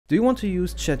Do you want to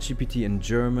use ChatGPT in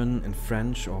German, in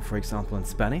French, or for example in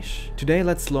Spanish? Today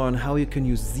let's learn how you can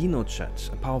use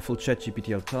ZenoChat, a powerful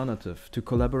ChatGPT alternative, to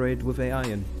collaborate with AI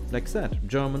in, like I said,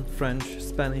 German, French,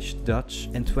 Spanish, Dutch,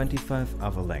 and 25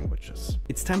 other languages.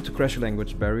 It's time to crash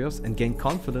language barriers and gain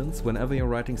confidence whenever you're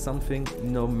writing something,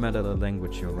 no matter the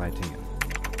language you're writing in.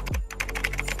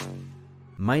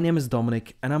 My name is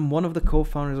Dominik and I'm one of the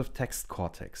co-founders of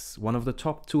TextCortex, one of the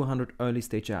top 200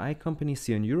 early-stage AI companies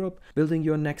here in Europe, building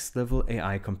your next-level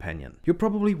AI companion. You're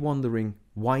probably wondering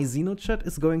why ZenoChat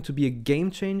is going to be a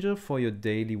game changer for your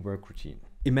daily work routine.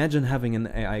 Imagine having an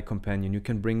AI companion you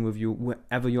can bring with you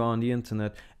wherever you are on the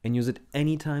internet and use it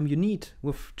anytime you need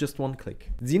with just one click.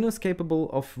 Zeno is capable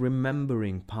of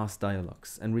remembering past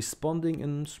dialogues and responding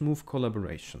in smooth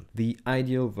collaboration. The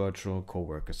ideal virtual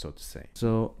coworker, so to say.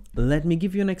 So let me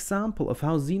give you an example of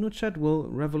how ZenoChat will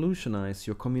revolutionize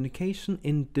your communication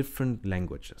in different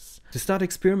languages. To start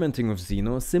experimenting with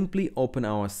Zeno, simply open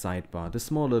our sidebar, the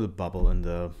small little bubble in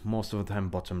the most of the time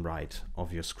bottom right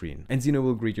of your screen, and Zeno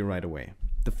will greet you right away.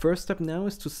 The first step now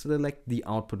is to select the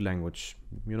output language,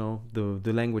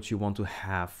 the language you want to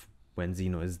have when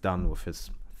Zeno is done with his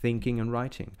thinking and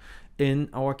writing. In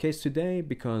our case today,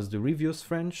 because the review is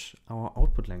French, our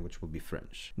output language will be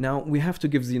French. Now we have to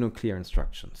give Zeno clear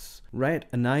instructions. Write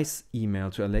a nice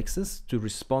email to Alexis to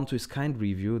respond to his kind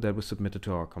review that was submitted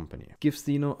to our company. Give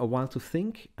Zeno a while to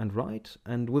think and write,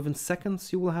 and within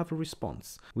seconds you will have a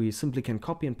response. We simply can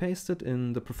copy and paste it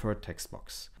in the preferred text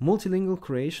box. Multilingual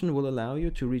creation will allow you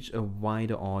to reach a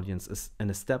wider audience and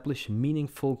establish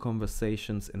meaningful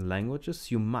conversations in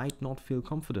languages you might not feel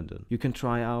confident in. You can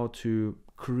try out to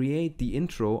create the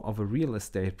intro of a real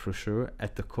estate brochure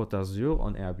at the Côte d'Azur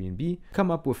on Airbnb, come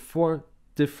up with 4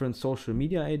 different social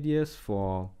media ideas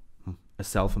for a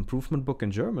self-improvement book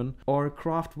in German, or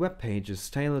craft web pages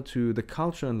tailored to the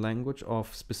culture and language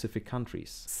of specific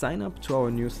countries. Sign up to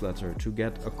our newsletter to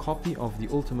get a copy of the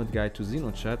ultimate guide to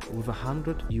ZenoChat with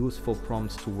 100 useful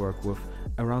prompts to work with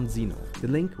around Zeno. The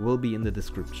link will be in the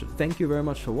description. Thank you very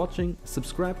much for watching.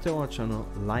 Subscribe to our channel,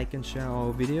 like and share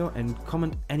our video, and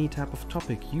comment any type of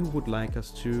topic you would like us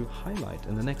to highlight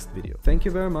in the next video. Thank you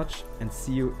very much and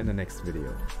see you in the next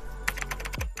video.